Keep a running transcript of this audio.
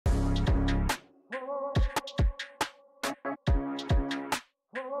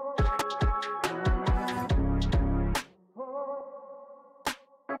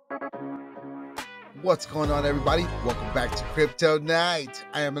What's going on, everybody? Welcome back to Crypto Night.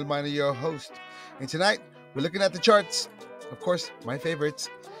 I am ElMiner, your host, and tonight we're looking at the charts, of course, my favorites,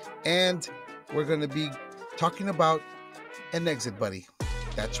 and we're going to be talking about an exit buddy.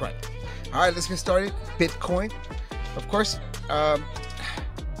 That's right. All right, let's get started. Bitcoin, of course.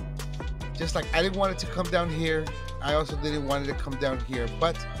 Just like I didn't want it to come down here, I also didn't want it to come down here,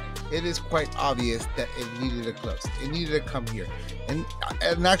 but it is quite obvious that it needed a close. It needed to come here. And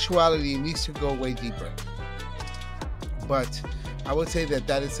in actuality, it needs to go way deeper. But I would say that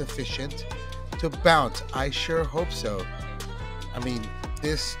that is sufficient to bounce. I sure hope so. I mean,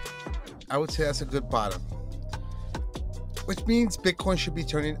 I would say that's a good bottom. Which means Bitcoin should be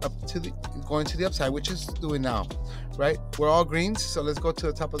turning up going to the upside, which is doing now, right? We're all greens, so let's go to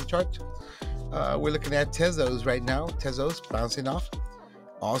the top of the chart. We're looking at texoz right now. Texoz bouncing off.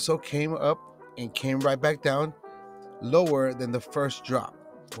 Also came up and came right back down lower than the first drop,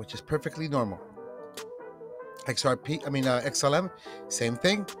 which is perfectly normal. XLM, same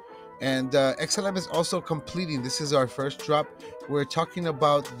thing. And XLM is also completing. This is our first drop. We're talking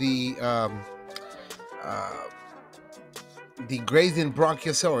about the grazing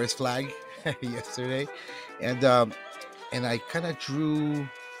bronchiosaurus flag yesterday, and I kind of drew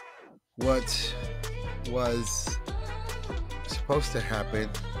what was supposed to happen,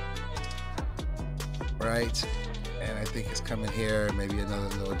 right? And I think it's coming here, maybe another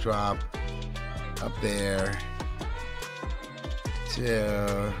little drop up there,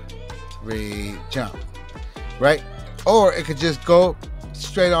 2, 3, jump, right? Or it could just go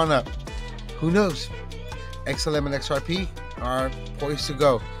straight on up. Who knows? XLM and XRP are poised to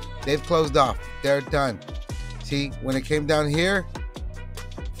go. They've closed off. They're done. See, when it came down here,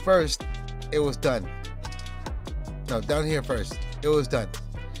 first, it was done. No, down here first, it was done.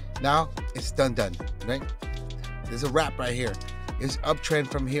 Now, it's done, right? There's a wrap right here. It's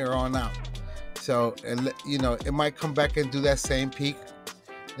uptrend from here on out. So, you know, it might come back and do that same peak.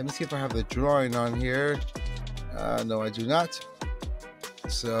 Let me see if I have the drawing on here. No, I do not.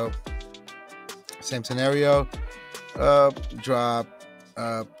 So, same scenario. Up, drop,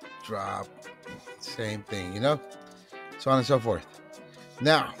 same thing, you know? So on and so forth.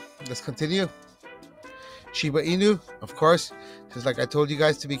 Now, let's continue. Shiba Inu, of course, just like I told you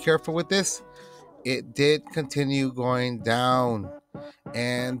guys to be careful with this, it did continue going down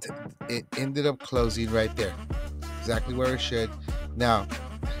and it ended up closing right there, exactly where it should. Now,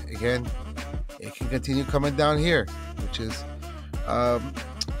 again, it can continue coming down here, which is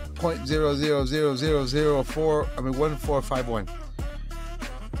 0.000004, 1451.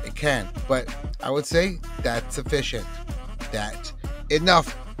 It can, but I would say that's sufficient. That's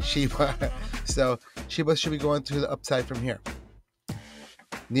enough, Shiba. So Shiba should be going to the upside from here.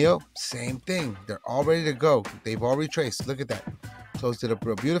 Neo, same thing. They're all ready to go. They've all retraced. Look at that. Closed it up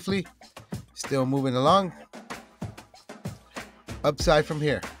real beautifully. Still moving along. Upside from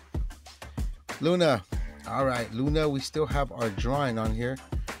here. Luna. All right, Luna, we still have our drawing on here.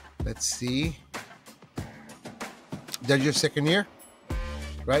 Let's see. There's your second year,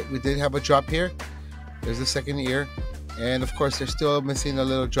 right? We did have a drop here. There's the second year. And of course, they're still missing a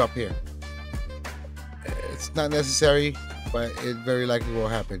little drop here. It's not necessary, but it very likely will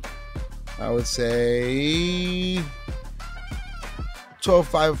happen. I would say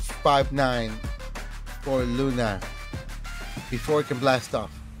 12.559 for Luna before it can blast off.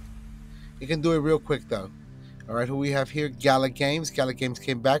 It can do it real quick though. All right, who we have here? Gala Games. Gala Games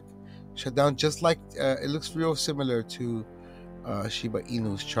came back, shut down just like it looks real similar to Shiba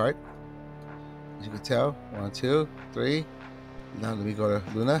Inu's chart. As you can tell, 1, 2, 3. Now let me go to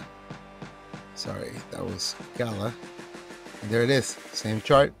Luna. Sorry, that was Gala. And there it is, same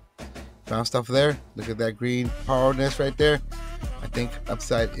chart. Bounced off there. Look at that green power nest right there. I think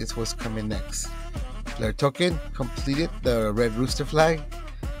upside is what's coming next. Flare token completed the red rooster flag.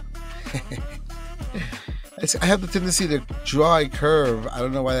 I have the tendency to draw a curve. I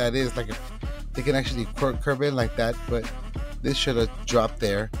don't know why that is. Like if they can actually curve in like that, but this should have dropped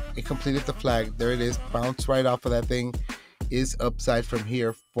there. It completed the flag. There it is. Bounced right off of that thing. Is upside from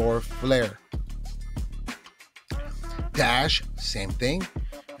here for flare. Dash, same thing.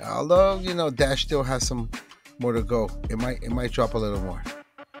 Although, you know, Dash still has some more to go. It might drop a little more.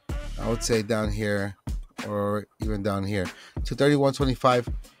 I would say down here or even down here. 231.25,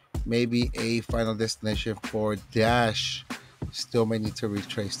 maybe a final destination for Dash. Still may need to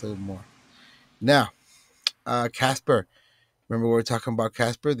retrace a little more. Now, Casper. Remember we were talking about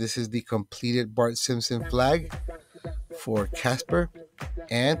Casper? This is the completed Bart Simpson flag for Casper,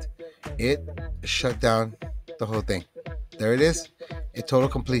 and it shut down the whole thing. There it is, a total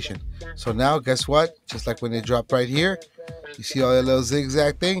completion. So now guess what? Just like when it dropped right here, you see all that little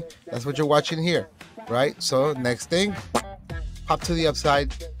zigzag thing? That's what you're watching here. right? So next thing, pop to the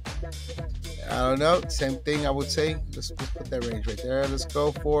upside. I don't know, same thing I would say. Let's put that range right there. Let's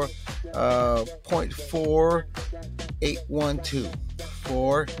go for 0.4812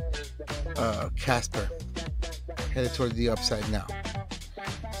 for Casper. Headed toward the upside now.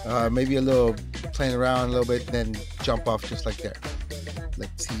 Maybe a little playing around a little bit, then jump off just like that.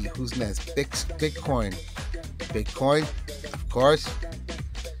 Let's see who's next. Bitcoin. Bitcoin, of course.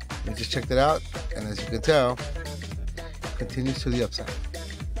 We just checked it out, and as you can tell, continues to the upside.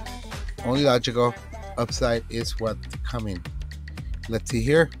 Only logical upside is what's coming. Let's see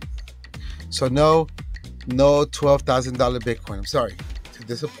here. So no $12,000 Bitcoin. I'm sorry to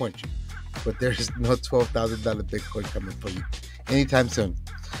disappoint you, but there's no $12,000 Bitcoin coming for you anytime soon.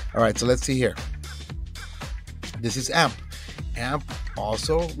 All right, so let's see here. This is AMP. AMP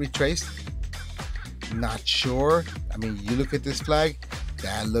also retraced. Not sure. I mean, you look at this flag,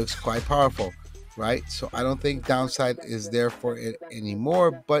 that looks quite powerful, right? So I don't think downside is there for it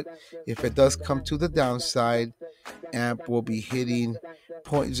anymore, but if it does come to the downside, AMP will be hitting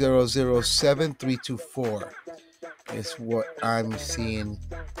 0.007324 is what I'm seeing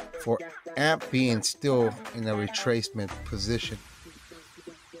for AMP being still in a retracement position.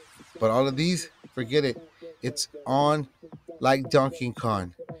 But all of these, forget it. It's on like Donkey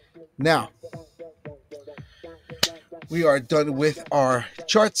Kong. Now, we are done with our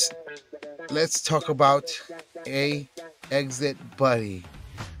charts. Let's talk about a exit buddy.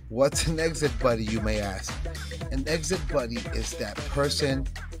 What's an exit buddy, you may ask? An exit buddy is that person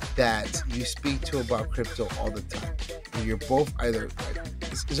that you speak to about crypto all the time. And you're both either,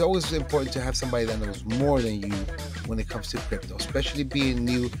 it's always important to have somebody that knows more than you when it comes to crypto, especially being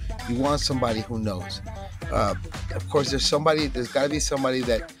new. You want somebody who knows. Of course, there's got to be somebody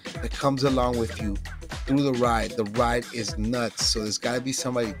that comes along with you through the ride. The ride is nuts. So there's got to be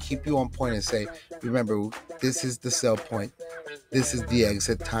somebody to keep you on point and say, remember, this is the sell point. This is the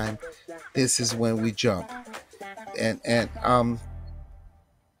exit time. This is when we jump. And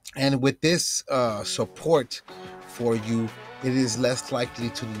with this support for you, it is less likely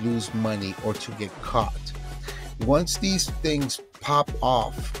to lose money or to get caught. Once these things pop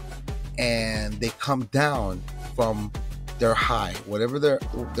off and they come down from their high, whatever their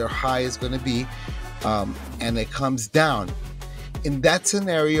high is going to be, and it comes down, in that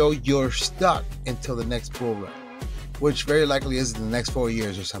scenario, you're stuck until the next bull run, which very likely is in the next 4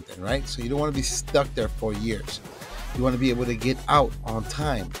 years or something, right? So you don't want to be stuck there for years. You want to be able to get out on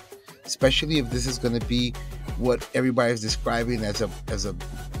time, especially if this is going to be what everybody's describing as a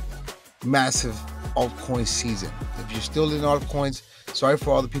massive altcoin season. If you're still in altcoins, sorry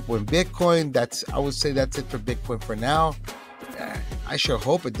for all the people in Bitcoin. I would say that's it for Bitcoin for now. I sure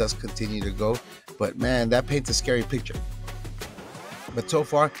hope it does continue to go, but man, that paints a scary picture. But so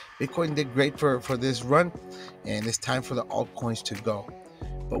far, Bitcoin did great for this run, and it's time for the altcoins to go.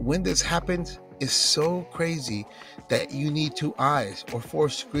 But when this happens, it's so crazy that you need 2 eyes or 4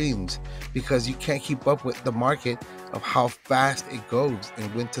 screens because you can't keep up with the market of how fast it goes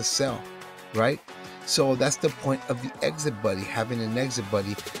and when to sell, right? So that's the point of the exit buddy. Having an exit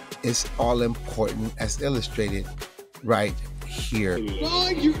buddy is all important as illustrated right here.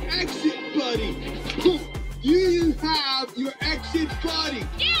 Find your exit buddy. You have your exit buddy.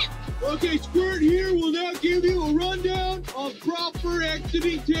 Yes! Okay, Squirt here will now give you a rundown on proper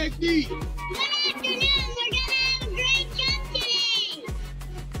exiting technique. Good afternoon. We're gonna have a great jump today.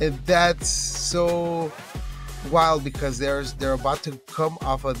 And that's so wild because they're about to come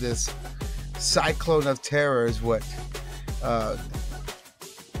off of this cyclone of terror, is what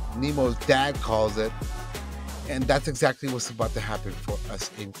Nemo's dad calls it. And that's exactly what's about to happen for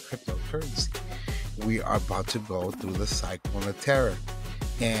us in cryptocurrency. We are about to go through the cyclone of terror.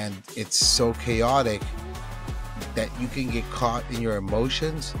 And it's so chaotic that you can get caught in your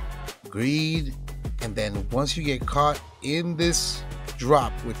emotions, greed, and then once you get caught in this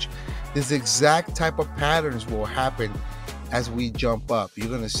drop, which this exact type of patterns will happen as we jump up. You're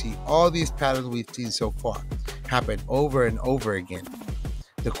going to see all these patterns we've seen so far happen over and over again.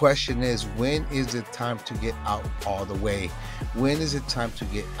 The question is, when is it time to get out all the way? When is it time to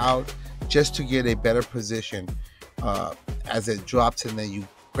get out just to get a better position as it drops and then you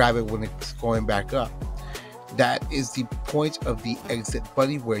grab it when it's going back up? That is the point of the exit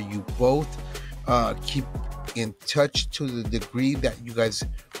buddy, where you both keep in touch to the degree that you guys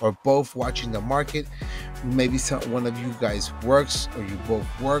are both watching the market. Maybe one of you guys works or you both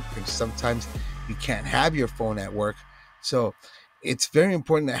work, and sometimes you can't have your phone at work. So it's very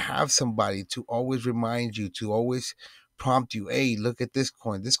important to have somebody to always remind you, to always prompt you, hey, look at this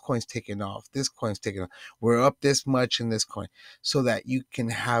coin's taking off, this coin's taking off, we're up this much in this coin, so that you can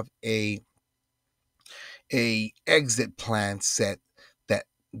have a a exit plan set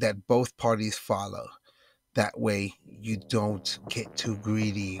that both parties follow. That way you don't get too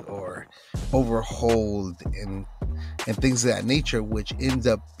greedy or overhold and things of that nature, which ends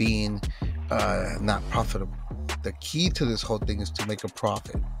up being not profitable. The key to this whole thing is to make a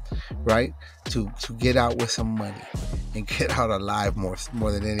profit, right? To get out with some money and get out alive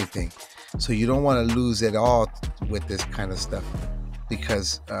more than anything. So you don't want to lose it all with this kind of stuff,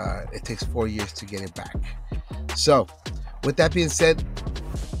 because it takes 4 years to get it back. So with that being said,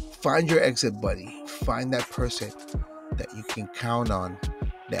 find your exit buddy. Find that person that you can count on,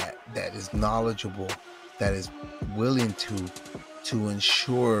 that is knowledgeable, that is willing to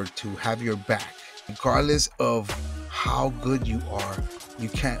ensure to have your back. Regardless of how good you are, you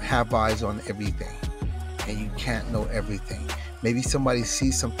can't have eyes on everything, and you can't know everything. Maybe somebody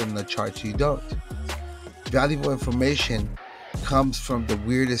sees something in the chart you don't. Valuable information comes from the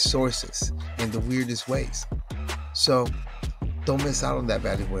weirdest sources in the weirdest ways. So don't miss out on that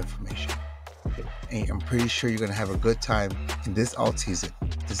valuable information. And I'm pretty sure you're going to have a good time in this alt season.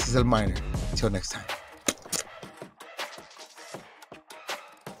 This is ElMiner. Until next time.